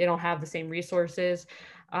they don't have the same resources.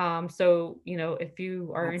 So if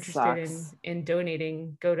you are interested in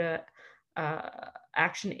donating, go to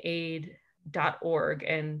actionaid.org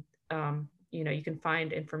and you can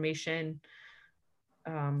find information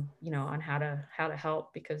on how to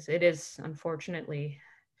help, because it is unfortunately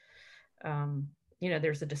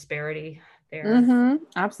there's a disparity there. Mm-hmm.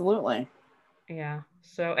 Absolutely. Yeah.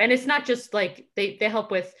 So, and it's not just like they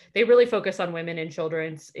help with, they really focus on women and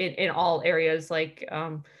children's in all areas, like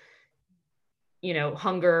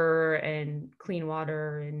hunger and clean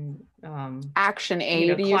water and Action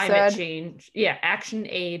Aid, climate change. Yeah,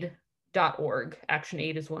 actionaid.org.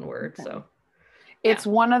 ActionAid is one word. Okay. So it's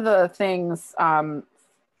one of the things,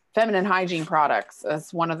 feminine hygiene products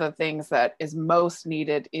is one of the things that is most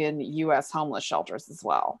needed in U.S. homeless shelters as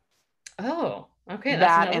well. Oh, okay.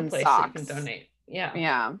 That's another place socks. That you can donate. Yeah.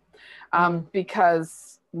 Yeah.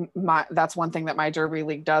 Because that's one thing that my Derby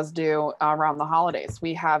League does do around the holidays.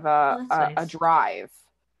 We have a drive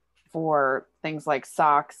for things like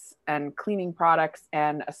socks and cleaning products,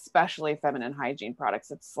 and especially feminine hygiene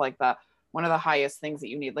products. It's like one of the highest things that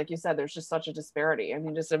you need. Like you said, there's just such a disparity. I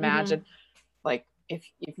mean, just imagine like if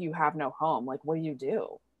you have no home, like what do you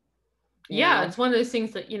do? Yeah, it's one of those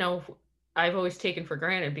things that I've always taken for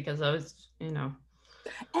granted because I was and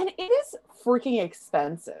it is freaking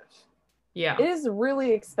expensive. Yeah, it is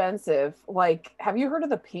really expensive. Like, have you heard of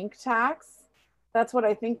the pink tax? That's what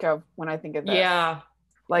I think of when I think of this. Yeah,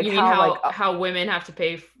 like how women have to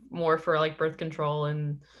pay more for like birth control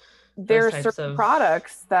and There those are types certain of.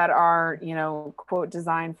 products that are, quote,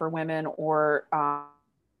 designed for women, or um,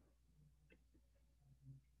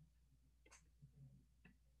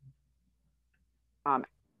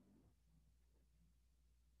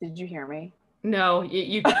 did you hear me? No,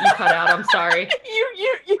 you cut out. I'm sorry.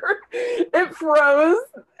 It froze,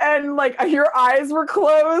 and like your eyes were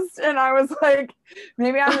closed, and I was like,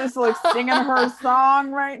 maybe I'm just like singing her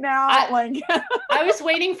song right now. I was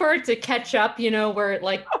waiting for it to catch up, where it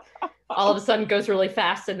like all of a sudden goes really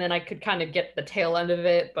fast, and then I could kind of get the tail end of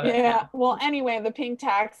it. But yeah. no. Well, anyway, the pink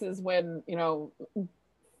tax is when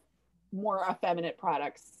more effeminate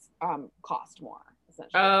products cost more,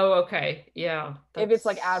 essentially. Oh, okay. Yeah. If it's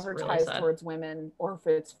like Really advertised sad. towards women, or if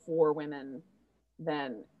it's for women,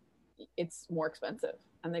 then it's more expensive,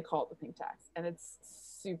 and they call it the pink tax, and it's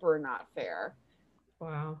super not fair.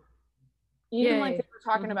 Wow. Even like they Yay.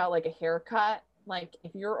 were talking about like a haircut, like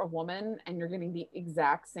if you're a woman and you're getting the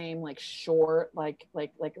exact same like short, like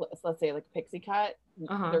let's say like pixie cut,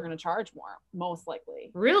 Uh-huh. they're going to charge more, most likely,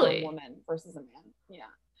 for a Really? woman versus a man. Yeah.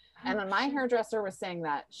 And then my hairdresser was saying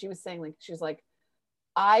that she was like,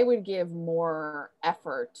 I would give more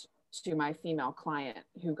effort to my female client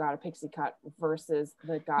who got a pixie cut versus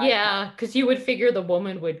the guy. Yeah, because you would figure the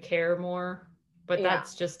woman would care more, but Yeah.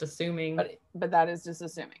 that's just assuming. But that is just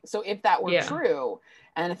assuming. So if that were Yeah. true,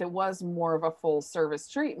 and if it was more of a full service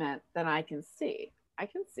treatment, then I can see.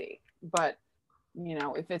 But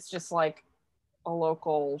if it's just like a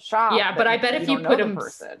local shop, Yeah, but I bet if you don't put know the them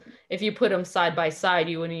person. if you put them side by side,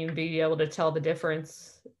 you wouldn't even be able to tell the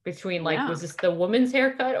difference between like Yeah. was this the woman's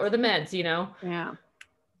haircut or the men's, Yeah.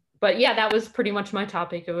 But yeah, that was pretty much my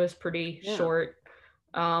topic. It was pretty short.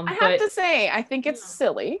 I But have to say, I think it's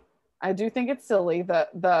silly. I do think it's silly,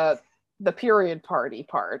 the period party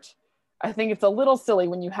part. I think it's a little silly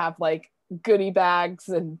when you have like goodie bags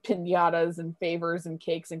and piñatas and favors and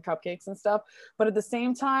cakes and cupcakes and stuff. But at the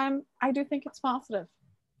same time, I do think it's positive.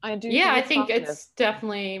 I do. yeah, I think positive. it's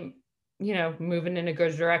definitely, moving in a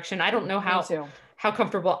good direction. I don't know Me too. how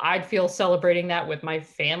comfortable I'd feel celebrating that with my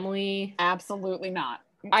family. Absolutely not.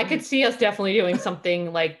 I could see us definitely doing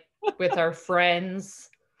something like with our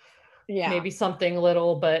friends. Yeah. Maybe something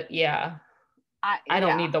little, but yeah. I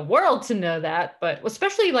don't need the world to know that, but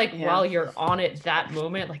especially like while you're on it that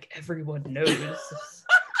moment, like everyone knows.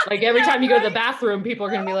 Like every time you go to the bathroom, people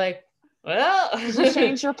are gonna be like, well, did you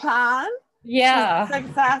change your plan? Yeah.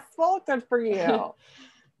 Successful? Good for you.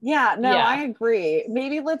 Yeah, no, I agree.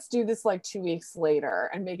 Maybe let's do this like 2 weeks later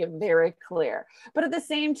and make it very clear. But at the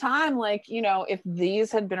same time, like, if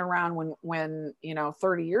these had been around when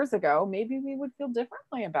 30 years ago, maybe we would feel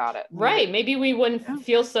differently about it. Right. Maybe we wouldn't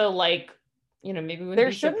feel so like, maybe we wouldn't there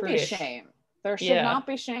be so shouldn't prudish. be shame. There should not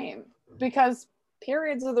be shame, because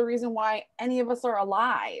periods are the reason why any of us are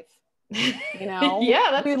alive. Yeah,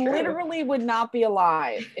 that's we true. Literally would not be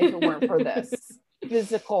alive if it weren't for this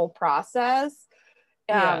physical process.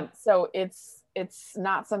 So it's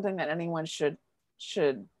not something that anyone should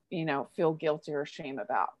feel guilty or shame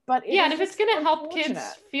about. But and if it's gonna help kids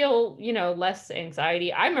feel less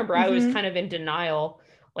anxiety. I remember I was kind of in denial,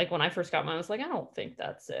 like when I first got mine. I was like, I don't think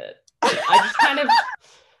that's it. I just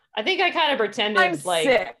I think I kind of pretended I'm like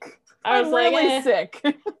sick. I was really sick.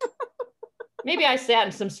 Maybe I sat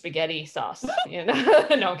in some spaghetti sauce, no,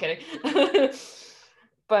 I'm kidding.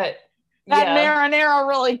 But that marinara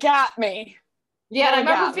really got me. Yeah, and I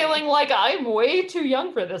remember feeling like I'm way too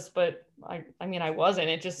young for this, but I mean, I wasn't.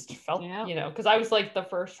 It just felt, because I was like the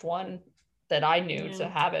first one that I knew to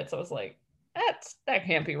have it. So I was like, that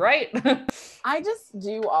can't be right. I just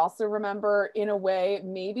do also remember, in a way,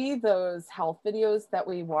 maybe those health videos that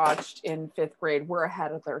we watched in 5th grade were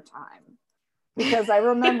ahead of their time. Because I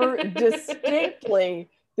remember distinctly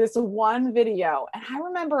this one video. And I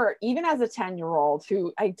remember, even as a 10-year-old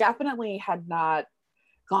who I definitely had not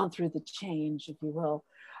gone through the change, if you will,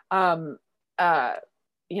 and I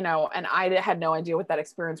had no idea what that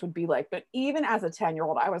experience would be like. But even as a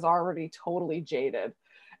 10-year-old, I was already totally jaded,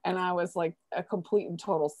 and I was like a complete and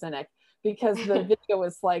total cynic, because the video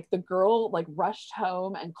was like the girl like rushed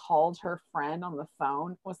home and called her friend on the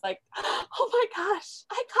phone, was like, oh my gosh,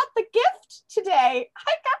 I got the gift today,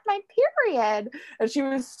 I got my period. And she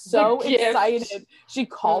was so excited. She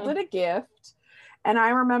called it a gift. And I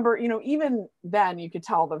remember, even then you could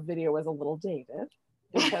tell the video was a little dated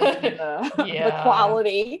because of the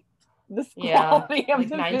quality, of the video.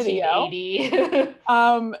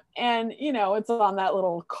 And it's on that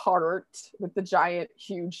little cart with the giant,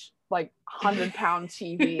 huge, like 100-pound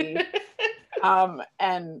TV. And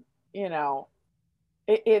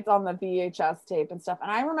it's on the VHS tape and stuff.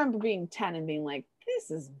 And I remember being 10 and being like,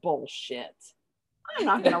 this is bullshit. I'm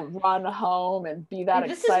not gonna run home and be that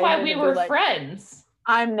This excited. is why we were like, friends.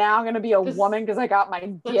 I'm now gonna be a woman because I got my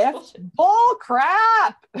gift. Bullshit. Bull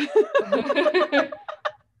crap. But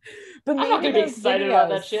I'm not gonna be excited about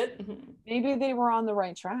that shit. Maybe they were on the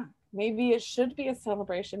right track. Maybe it should be a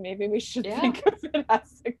celebration. Maybe we should Yeah. think of it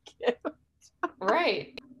as a gift.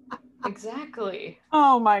 Right. Exactly.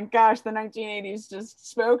 Oh my gosh, the 1980s just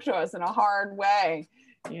spoke to us in a hard way.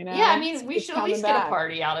 You know? Yeah, I mean, we It's should at least coming get a back.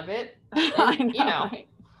 party out of it. I And, know, right?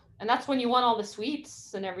 And that's when you want all the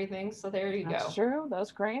sweets and everything. So there you That's go. true.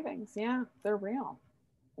 Those cravings, yeah, they're real.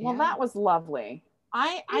 Well, Yeah. that was lovely.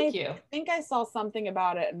 Thank you. think I saw something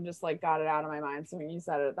about it and just like got it out of my mind. So when you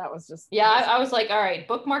said it, that was just Yeah, I was like, all right,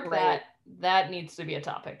 bookmark Great. that. That needs to be a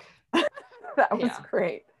topic. that was Yeah.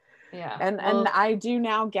 great. Yeah. And Well, I do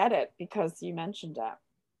now get it because you mentioned it.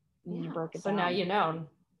 And you broke it so down. now you know.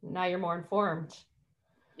 Now you're more informed.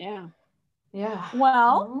 Yeah. Yeah.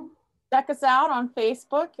 Well, check us out on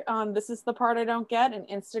Facebook. This is the part I don't get, and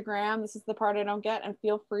Instagram. This is the part I don't get, and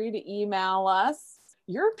feel free to email us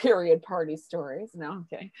your period party stories. No, I'm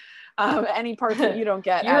kidding. Any parts that you don't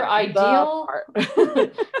get. Your at the ideal. part.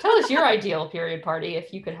 Tell us your ideal period party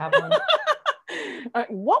if you could have one.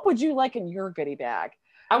 What would you like in your goodie bag?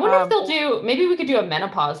 I wonder if they'll do. Maybe we could do a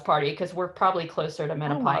menopause party because we're probably closer to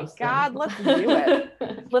menopause. Oh my God, let's do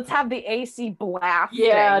it. Let's have the AC blasting.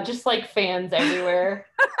 Yeah, just like fans everywhere.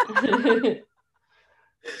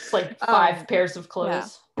 Just like 5 pairs of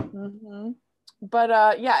clothes. Yeah. Mm-hmm. But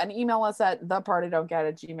yeah, and email us at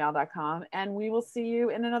thepartydon'tget@gmail.com, and we will see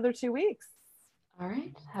you in another 2 weeks. All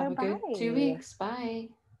right. Have a Bye-bye. good 2 weeks. Bye.